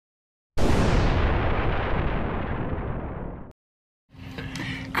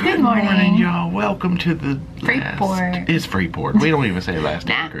Good morning, y'all. Welcome to the Freeport. It's Freeport. We don't even say last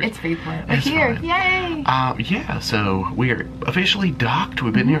nah, it's Freeport. We're here. Fine. Yay! Yeah, so we are officially docked.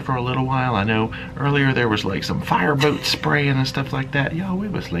 We've been here for a little while. I know earlier there was like some fireboat spraying and stuff like that. Y'all, we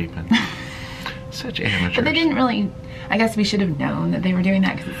were sleeping. Such amateurs. But they didn't really, I guess we should have known that they were doing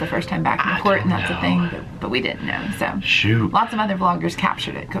that because it's the first time back in the port and that's a thing, but we didn't know, so. Shoot. Lots of other vloggers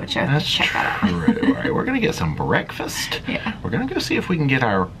captured it. Go check that out. All right, we're gonna get some breakfast. Yeah. We're gonna go see if we can get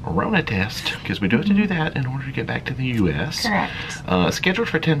our Rona test, because we do have to do that in order to get back to the U.S. Correct. Scheduled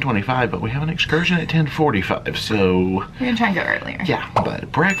for 10:25, but we have an excursion at 10:45, so. We're gonna try and go earlier. Yeah, but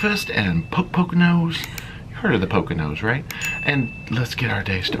breakfast and Poconos. You heard of the Poconos, right? And let's get our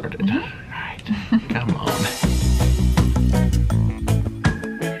day started. All right, come on.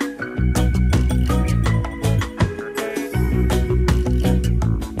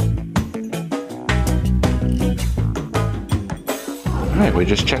 Alright, we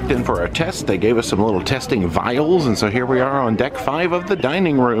just checked in for our test. They gave us some little testing vials, and so here we are on deck 5 of the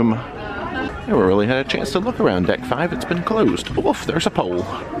dining room. Never really had a chance to look around deck 5. It's been closed. Oof, there's a pole.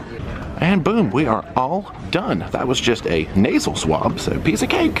 And boom, we are all done. That was just a nasal swab, so piece of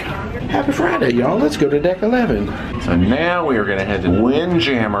cake. Happy Friday, y'all. Let's go to deck 11. So now we are gonna head to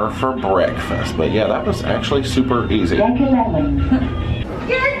Windjammer for breakfast. But yeah, that was actually super easy. Deck 11.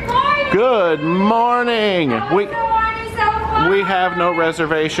 Good morning. We have no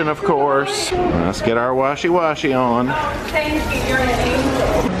reservation, of course. Let's get our washy-washy on. Thank you, you're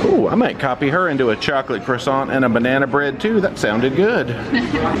ready. Ooh, I might copy her into a chocolate croissant and a banana bread too. That sounded good.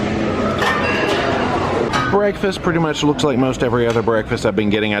 Breakfast pretty much looks like most every other breakfast I've been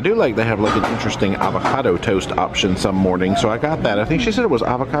getting. I do like they have like an interesting avocado toast option some mornings, so I got that. I think she said it was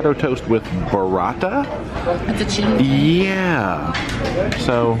avocado toast with burrata. It's a cheese. Yeah.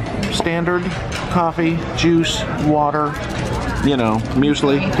 So standard coffee, juice, water, you know,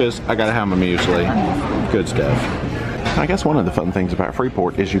 muesli, because I gotta have my muesli. Good stuff. I guess one of the fun things about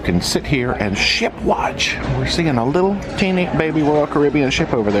Freeport is you can sit here and ship watch. We're seeing a little teeny baby Royal Caribbean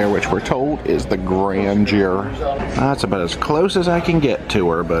ship over there, which we're told is the Grandeur. That's about as close as I can get to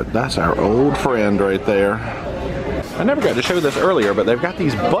her, but that's our old friend right there. I never got to show this earlier, but they've got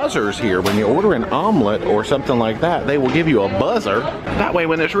these buzzers here. When you order an omelet or something like that, they will give you a buzzer. That way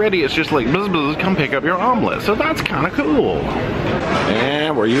when it's ready, it's just like, buzz, buzz, come pick up your omelet. So that's kind of cool.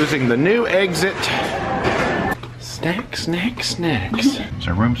 And we're using the new exit. Snacks, snacks, snacks.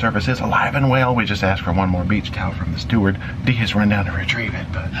 So room service is alive and well. We just asked for one more beach towel from the steward. Dee has run down to retrieve it,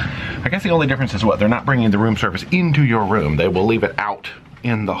 but I guess the only difference is what? They're not bringing the room service into your room. They will leave it out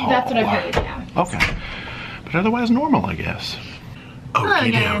in the hall. That's what I've heard, yeah. Okay. But otherwise normal, I guess.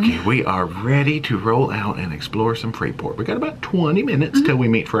 Okie dokie, we are ready to roll out and explore some Freeport. We got about 20 minutes till we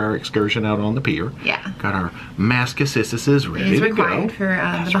meet for our excursion out on the pier. Yeah. Got our mask assistants ready to go. It's required for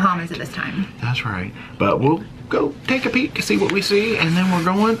the Bahamas at this time. That's right. But we'll go take a peek to see what we see, and then we're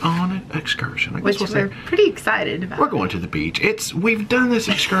going on an excursion. Which we're pretty excited about. We're going to the beach. We've done this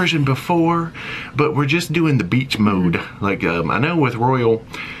excursion before, but we're just doing the beach mode. Like I know with Royal,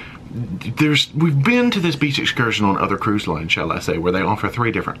 we've been to this beach excursion on other cruise lines, shall I say, where they offer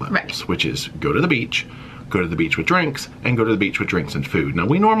 3 different levels, right. Which is go to the beach with drinks, and go to the beach with drinks and food. Now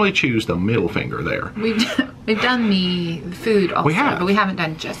we normally choose the middle finger there. We've done the food also, but we haven't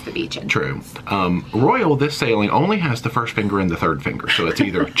done just the beach entrance. True. Royal, this sailing only has the first finger and the third finger, so it's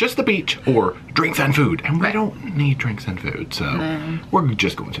either just the beach or drinks and food, and we don't need drinks and food, so we're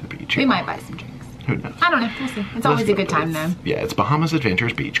just going to the beach. We might buy some drinks. Who knows? I don't know. We'll see. It's always a good time, though. Yeah, it's Bahamas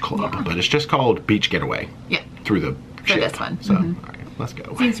Adventures Beach Club, but it's just called Beach Getaway. Yeah. Through the ship. For this one. So, all right, let's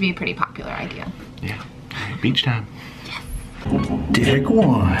go. Seems to be a pretty popular idea. Yeah. All right, beach time. Yes. Deck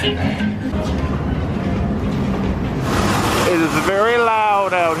 1. It is very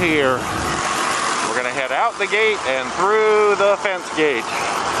loud out here. We're gonna head out the gate and through the fence gate.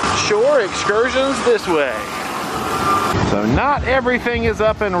 Shore excursions this way. So not everything is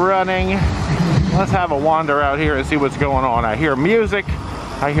up and running. Let's have a wander out here and see what's going on. I hear music,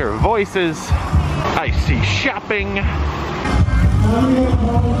 I hear voices, I see shopping.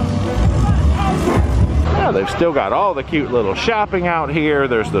 Yeah, they've still got all the cute little shopping out here.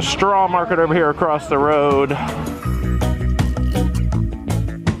 There's the straw market over here across the road.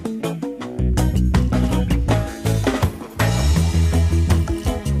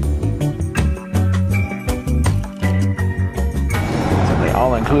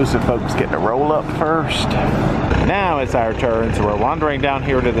 All-inclusive folks get to roll up first. Now it's our turn, so we're wandering down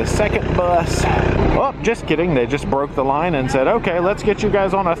here to the second bus. Oh, just kidding, they just broke the line and said, okay, let's get you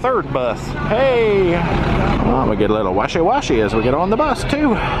guys on a third bus. Hey! Oh, we get a little washy-washy as we get on the bus,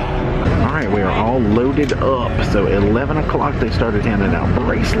 too. Alright, we are all loaded up. So 11 o'clock they started handing out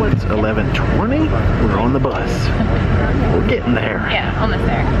bracelets. 11:20, we're on the bus. We're getting there. Yeah, almost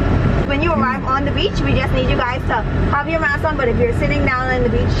there. When you arrive on the beach, we just need you guys to have your mask on, but if you're sitting down on the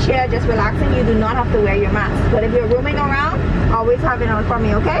beach chair just relaxing, you do not have to wear your mask. But if you're roaming around, always have it on for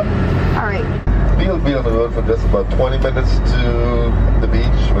me, okay? Alright. We'll be on the road for just about 20 minutes to the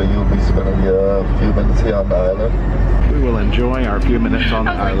beach, where you'll be spending a few minutes here on the island. We will enjoy our few minutes on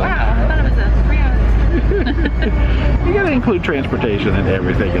the island. Wow, I thought it was a 3 hours. You gotta include transportation and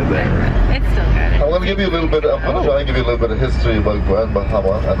everything in there. It's still good. I'm gonna give you a little bit. I'm gonna try and give you a little bit of history about Grand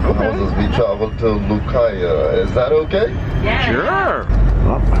Bahama and Bahamas as we travel to Lucaya. Is that okay? Yeah. Sure.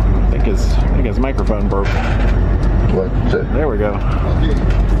 Oh, I think his microphone broke. What? Check. There we go.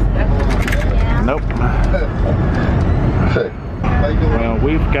 Nope. Check. Well,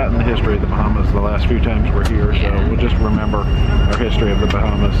 we've gotten the history of the Bahamas the last few times we're here, so we'll just remember our history of the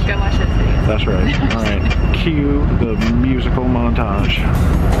Bahamas. Go watch this video. That's right. All right. Cue the musical montage.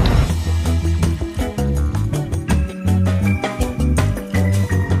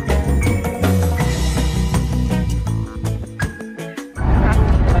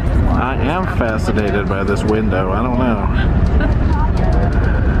 I am fascinated by this window. I don't know.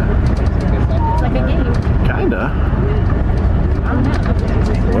 It's like a game. Kinda.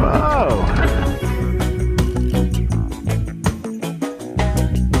 Whoa!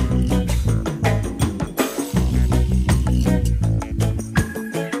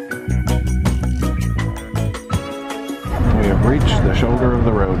 We have reached the shoulder of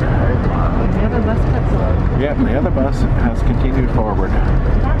the road. The other bus cuts off. Yep, the other bus has continued forward. It's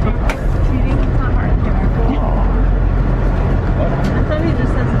not hard to drive. I thought he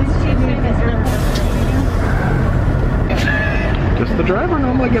just says this cheating is Does the driver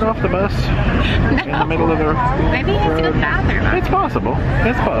normally get off the bus in the middle of the road? Maybe he has to go to the bathroom. It's possible.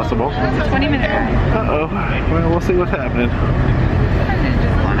 It's possible. It's a 20-minute ride. Uh-oh. Well, we'll see what's happening.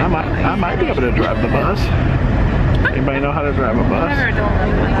 I might be able to drive the bus. Anybody know how to drive a bus? Never adult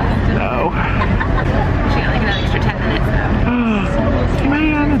license. No. She got like another extra 10 minutes though.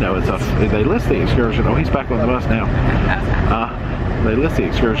 Man, no, they list the excursion. Oh, he's back on the bus now. They list the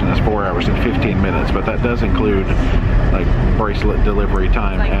excursion as 4 hours and 15 minutes, but that does include like bracelet delivery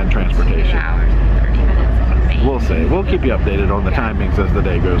time Like and transportation. 2 hours and 30 minutes. Maybe. We'll see. We'll keep you updated on the timings as the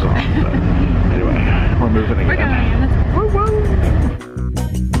day goes on. But anyway, we're moving again. We're going. Woo woo.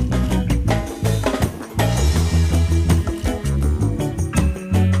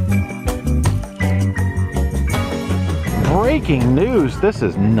 Breaking news, this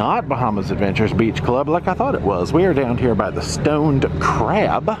is not Bahamas Adventures Beach Club like I thought it was. We are down here by the Stoned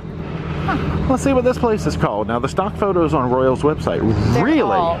Crab. Let's see what this place is called. Now the stock photos on Royal's website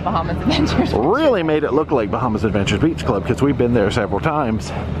Bahamas Adventures. really made it look like Bahamas Adventures Beach Club because we've been there several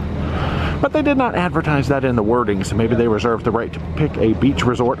times. But they did not advertise that in the wording, so maybe they reserved the right to pick a beach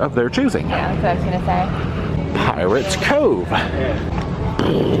resort of their choosing. Yeah, that's what I was gonna say. Pirates Cove.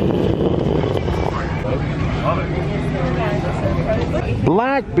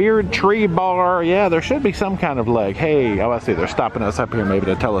 Blackbeard Tree Bar. Yeah, there should be some kind of leg. Hey, oh, I see. They're stopping us up here maybe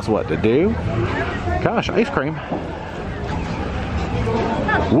to tell us what to do. Gosh, ice cream.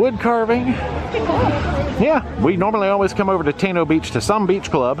 Wood carving. Yeah, we normally always come over to Taino Beach to some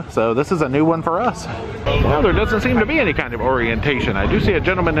beach club, so this is a new one for us. Well, there doesn't seem to be any kind of orientation. I do see a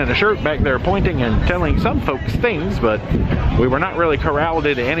gentleman in a shirt back there pointing and telling some folks things, but we were not really corralled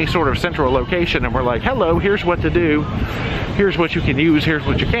into any sort of central location, and we're like, hello, here's what to do. Here's what you can use, here's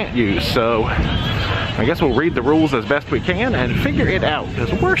what you can't use. So I guess we'll read the rules as best we can and figure it out,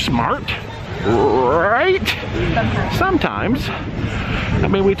 because we're smart, right? Sometimes. I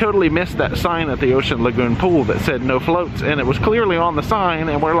mean, we totally missed that sign at the Ocean Lagoon pool that said no floats, and it was clearly on the sign,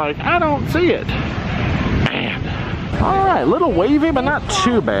 and we're like, I don't see it. Man. All right, a little wavy, but not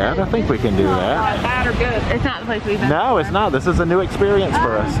too bad. I think we can do that. Bad or good? It's not the place we've been. No, it's not. This is a new experience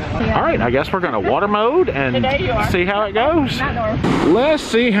for us. Yeah. All right, I guess we're going to water mode and see how it goes. Let's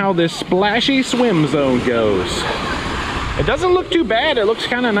see how this splashy swim zone goes. It doesn't look too bad. It looks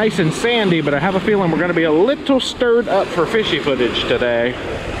kind of nice and sandy, but I have a feeling we're going to be a little stirred up for fishy footage today.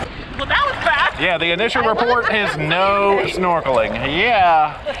 Well, that was fast. Yeah, the initial report is no snorkeling.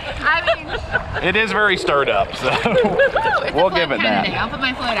 Yeah, I mean, it is very stirred up, so we'll give it that. I'll put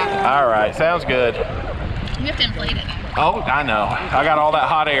my float out. All right, sounds good. You have to inflate it. Oh, I know. I got all that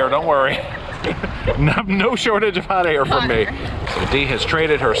hot air, don't worry. No shortage of hot air from me. So Dee has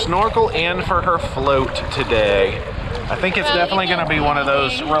traded her snorkel in for her float today. I think it's definitely going to be one of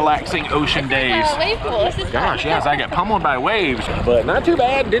those relaxing ocean days. Gosh, yes, I get pummeled by waves, but not too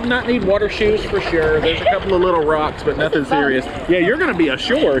bad. Did not need water shoes for sure. There's a couple of little rocks, but nothing serious. Yeah, you're going to be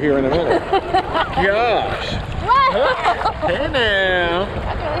ashore here in a minute. Gosh. Hey now.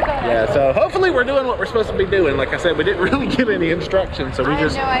 Yeah, so hopefully we're doing what we're supposed to be doing. Like I said, we didn't really get any instructions, so we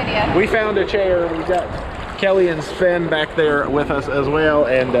just we found a chair. We got Kelly and Sven back there with us as well,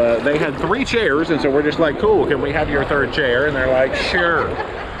 and they had 3 chairs, and so we're just like, cool, can we have your 3rd chair? And they're like, sure.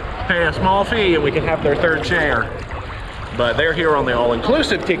 Pay a small fee and we can have their 3rd chair. But they're here on the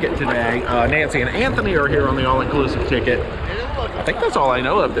all-inclusive ticket today. Nancy and Anthony are here on the all-inclusive ticket. I think that's all I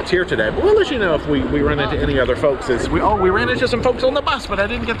know of that's here today, but we'll let you know if we run into any other folks. We ran into some folks on the bus, but I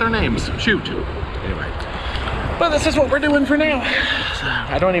didn't get their names. Shoot. Anyway, but this is what we're doing for now. So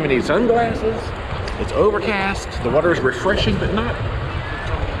I don't even need sunglasses. It's overcast. The water is refreshing, but not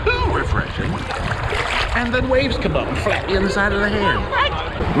too refreshing. And then waves come up and flap you in the side of the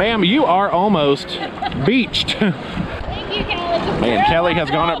hand. Ma'am, you are almost beached. Thank you, Kelly. Man, Kelly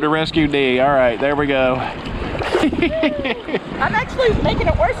has gone up to rescue Dee. All right, there we go. I'm actually making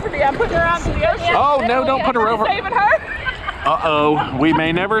it worse for me. I'm putting her out to the ocean. Oh, no, don't put her over. Saving her. Uh-oh, we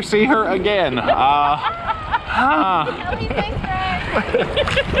may never see her again.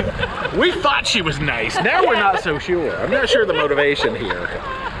 We thought she was nice. Now we're not so sure. I'm not sure the motivation here.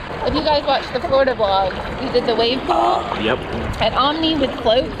 If you guys watched the Florida vlog, we did the wave pool. Yep. At Omni with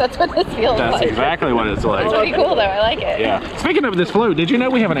floats, that's what this feels like. That's exactly what it's like. It's pretty cool though, I like it. Yeah. Speaking of this float, did you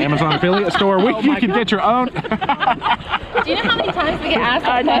know we have an Amazon affiliate store? You can get your own. Do you know how many times we get asked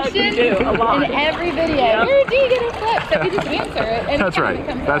that question? We do, a lot. In every video. Where do you get a float? So we just answer it. And That's right.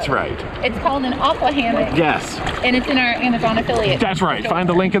 That's right. It's called an aqua hammock. Yes. And it's in our Amazon affiliate. That's right. Find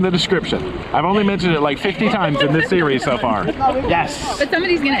the link in the description. I've only mentioned it like 50 times in this series so far. Yes. But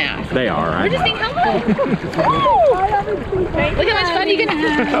somebody's gonna ask. They are. We're just saying hello. Look how much fun you can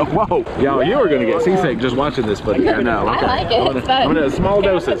have. Whoa. Y'all, you are going to get seasick just watching this, but I know. Okay. I like it. It's fun. I'm gonna small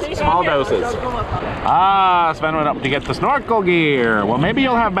doses. Small doses. Ah, Sven went up to get the snorkel gear. Well, maybe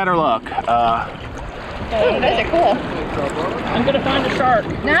you'll have better luck. Hey, those are cool. I'm gonna find a shark.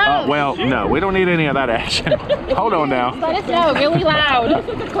 No. Well, no, we don't need any of that action. Hold on now. Let us know, really loud. Don't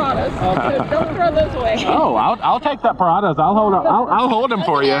throw those away. Oh, I'll take that Paradas. I'll hold them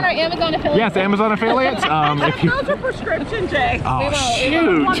for you. On our Amazon affiliate. Yes, Amazon affiliates. If you... Those are prescription, Jay. Oh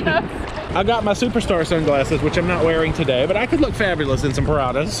shoot! I got my superstar sunglasses, which I'm not wearing today, but I could look fabulous in some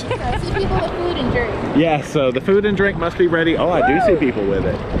Paradas. I see people with food and drink. Yes, so the food and drink must be ready. Oh, I do see people with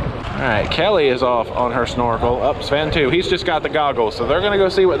it. All right, Kelly is off on her snorkel. Up, Sven too. He's just got the goggles, so they're gonna go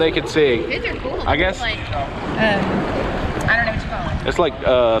see what they can see. These are cool. I guess. Like, I don't know what you call them. It's like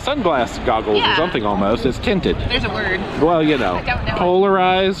sunglass goggles or something almost. It's tinted. There's a word. Well, you know, I don't know.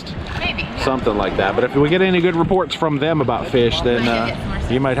 polarized. Maybe. Yeah. Something like that. But if we get any good reports from them about fish, then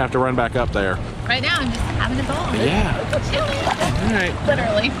you might have to run back up there. Right now, I'm just having a ball. Yeah. All right.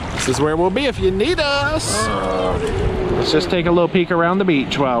 Literally. This is where we'll be if you need us. Let's just take a little peek around the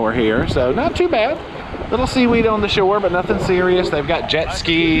beach while we're here. So not too bad. Little seaweed on the shore, but nothing serious. They've got jet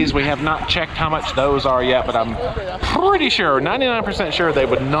skis. We have not checked how much those are yet, but I'm pretty sure, 99% sure they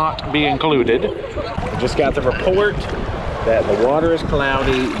would not be included. We just got the report that the water is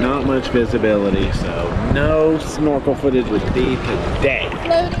cloudy, not much visibility, so no snorkel footage with Dee today.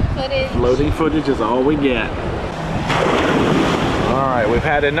 Floating footage. Floating footage is all we get. All right, we've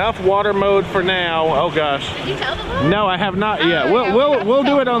had enough water mode for now. Oh gosh. Did you tell them? No, I have not yet. We'll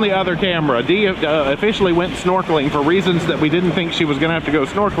do it on the other camera. Dee officially went snorkeling for reasons that we didn't think she was gonna have to go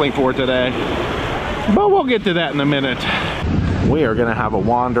snorkeling for today. But we'll get to that in a minute. We are gonna have a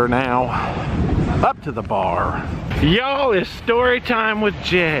wander now up to the bar. Y'all, it's story time with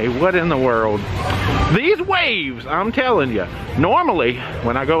Jay. What in the world? These waves, I'm telling you. Normally,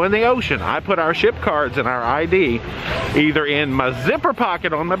 when I go in the ocean, I put our ship cards and our ID either in my zipper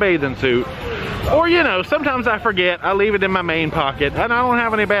pocket on my bathing suit, or you know, sometimes I forget, I leave it in my main pocket, and I don't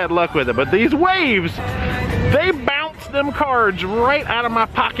have any bad luck with it. But these waves, they bounce them cards right out of my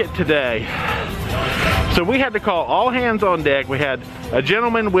pocket today. So we had to call all hands on deck. We had a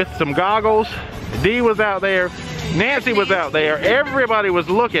gentleman with some goggles. Dee was out there. Nancy was out there. Everybody was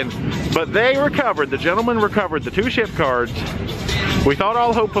looking, but they recovered. The gentleman recovered the 2 ship cards. We thought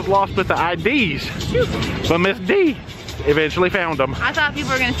all hope was lost with the IDs, but Miss Dee eventually found them. I thought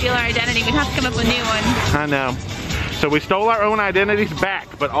people were going to steal our identity. We'd have to come up with new ones. I know. So we stole our own identities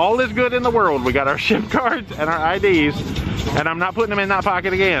back, but all is good in the world. We got our ship cards and our IDs, and I'm not putting them in that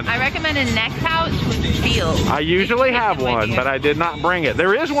pocket again. I recommend a neck pouch with seals. I usually have one, but I did not bring it.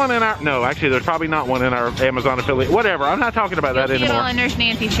 There is one in our, no, actually there's probably not one in our Amazon affiliate. Whatever, I'm not talking about that anymore. You'll see it all on Nurse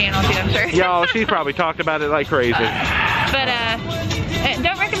Nancy's channel too, I'm sure. Y'all, she's probably talked about it like crazy. But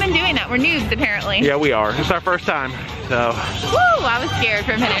don't recommend doing that. We're noobs apparently. Yeah, we are. It's our first time, so. Woo! I was scared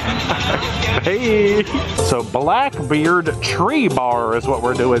for a minute. Hey! So Blackbeard Tree Bar is what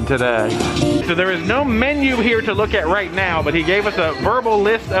we're doing today. So there is no menu here to look at right now, but he gave us a verbal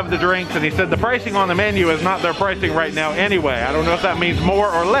list of the drinks and he said the pricing on the menu is not their pricing right now anyway. I don't know if that means more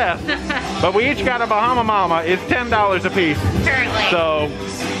or less, but we each got a Bahama Mama. It's $10 a piece. Apparently. So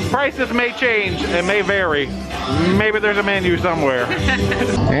prices may change, it may vary. Maybe there's a menu somewhere.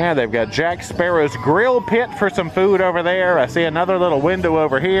 Yeah, they've got Jack Sparrow's Grill Pit for some food over there. I see another little window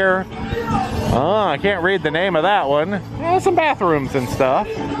over here. Oh, I can't read the name of that one. Yeah, some bathrooms and stuff.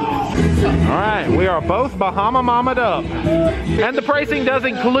 All right, we are both Bahama Mama'd up. And the pricing does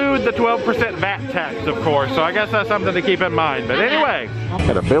include the 12% VAT tax, of course, so I guess that's something to keep in mind. But anyway,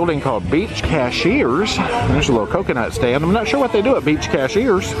 got a building called Beach Cashiers. There's a little coconut stand. I'm not sure what they do at Beach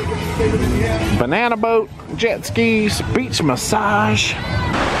Cashiers. Banana boat, jet skis, beach massage.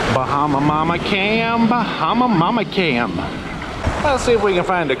 Bahama Mama Cam, Bahama Mama Cam. Let's see if we can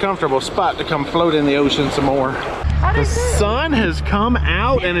find a comfortable spot to come float in the ocean some more. The sun has come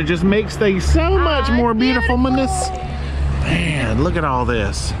out and it just makes things so much more beautiful. Man, look at all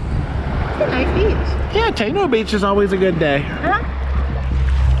this. Nice beach. Yeah, Taino Beach is always a good day.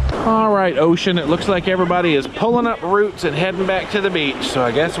 All right, ocean, it looks like everybody is pulling up roots and heading back to the beach. So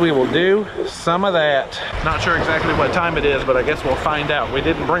I guess we will do some of that. Not sure exactly what time it is, but I guess we'll find out. We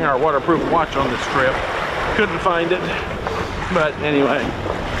didn't bring our waterproof watch on this trip. Couldn't find it. But anyway,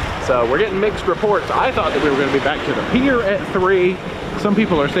 so we're getting mixed reports. I thought that we were going to be back to the pier at 3. Some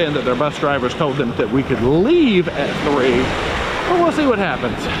people are saying that their bus drivers told them that we could leave at 3. But we'll see what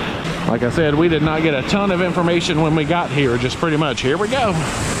happens. Like I said, we did not get a ton of information when we got here. Just pretty much, here we go.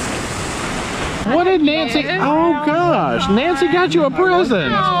 What did Nancy? Oh gosh, Nancy got you a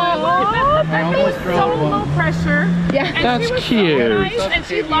present. That means so low pressure. Yeah. That's cute. Nice, and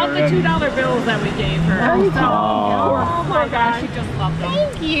she loved the $2 bills that we gave her. Oh my gosh, she just loved them.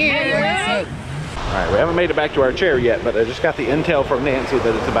 Thank you. All right, we haven't made it back to our chair yet, but I just got the intel from Nancy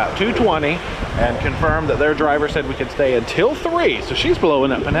that it's about 2:20 and confirmed that their driver said we could stay until 3. So she's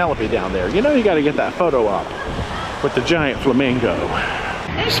blowing up Penelope down there. You know you got to get that photo up with the giant flamingo.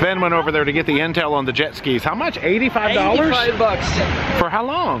 Sven went over there to get the intel on the jet skis. How much? $85? 85 bucks. For how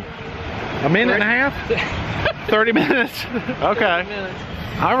long? A minute and a half? 30 minutes? Okay. 30 minutes.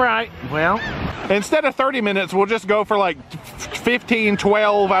 All right, well, instead of 30 minutes, we'll just go for like 15,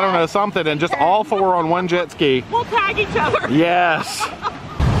 12, I don't know, something, and just all 4 on one jet ski. We'll tag each other. Yes.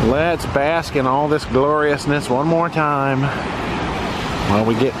 Let's bask in all this gloriousness one more time while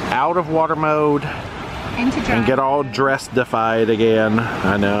we get out of water mode and get all dress-defied again.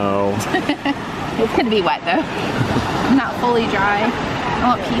 I know. It's gonna be wet though. Not fully dry. I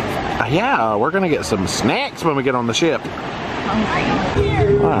want pizza. Yeah, we're gonna get some snacks when we get on the ship. Hungry.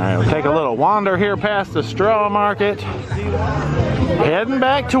 All right, we'll take a little wander here past the straw market. Heading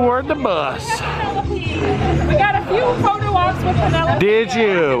back toward the bus. We got a few photo ops with Penelope. Did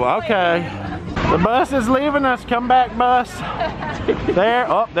you? Okay. The bus is leaving us. Come back, bus. There.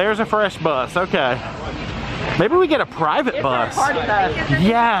 Oh, there's a fresh bus. Okay. Maybe we get a private bus. Party bus.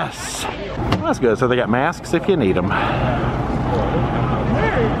 Yes. That's good. So they got masks if you need them.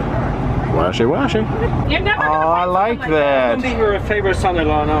 Washy, washy. You're never gonna Oh, I find like something that. I think you're a favorite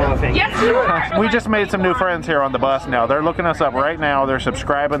son-in-law now, I think. Yes, you are. We just made some new friends here on the bus now. They're looking us up right now. They're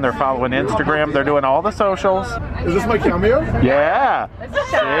subscribing. They're following Instagram. They're doing all the socials. Is this my cameo? Yeah.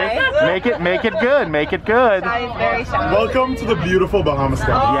 See? Make it good. Make it good. Very shy. Welcome to the beautiful Bahamas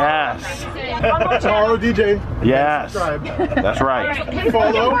sky. Yes. ParoDeeJay. Yes. Subscribe. That's right.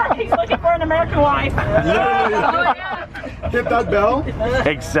 Follow. He's looking for an American wife. Literally. Hit that bell.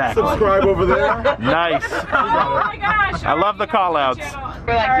 Exactly. Subscribe over there. Nice. Oh my gosh. I love the call outs.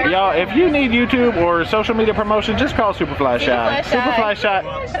 Y'all, if you need YouTube or social media promotion, just call Superfly Shy. Superfly Shy.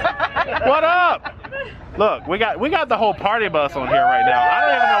 What up? Look, we got the whole party bus on here right now. I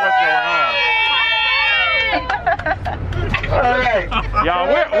don't even know what's going on. Alright. Y'all,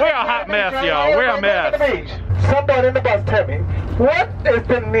 we're a hot mess, y'all. We're a mess. Somebody in the bus tell me, what is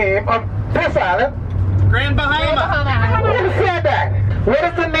the name of this island? Grand Bahama. Who said that? What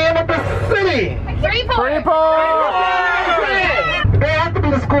is the name of the city? Freeport! They have to be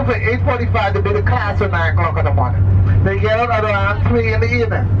to school for 8:45 to be to class for 9 o'clock in the morning. They get out at around 3 in the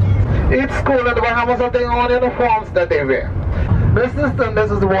evening. Each school in the Bahamas have their own uniforms that they wear. Mrs. and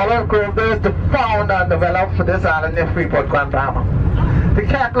Mrs. Waller Grove is the founder and developer for this island in Freeport, Grand Bahama. The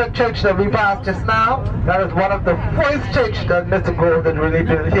Catholic church that we passed just now, that is one of the first churches that Mr. Grove did really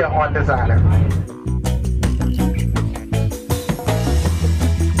build here on this island.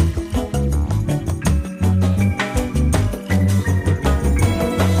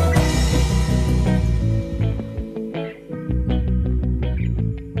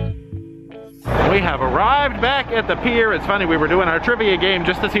 back at the pier. It's funny, we were doing our trivia game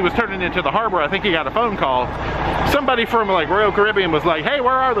just as he was turning into the harbor. I think he got a phone call. Somebody from like Royal Caribbean was like, hey,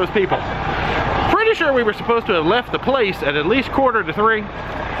 where are those people? Pretty sure we were supposed to have left the place at least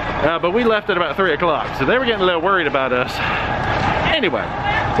 2:45, but we left at about 3 o'clock. So they were getting a little worried about us. Anyway,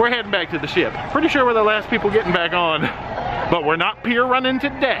 we're heading back to the ship. Pretty sure we're the last people getting back on, but we're not pier running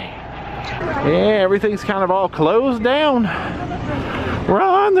today. Yeah, everything's kind of all closed down.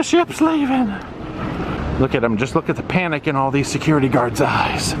 Run, the ship's leaving. Look at them, just look at the panic in all these security guards'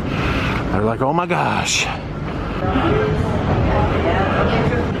 eyes. They're like, oh my gosh.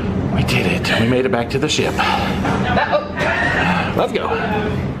 We did it, we made it back to the ship. Let's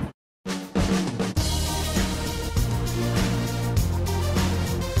go.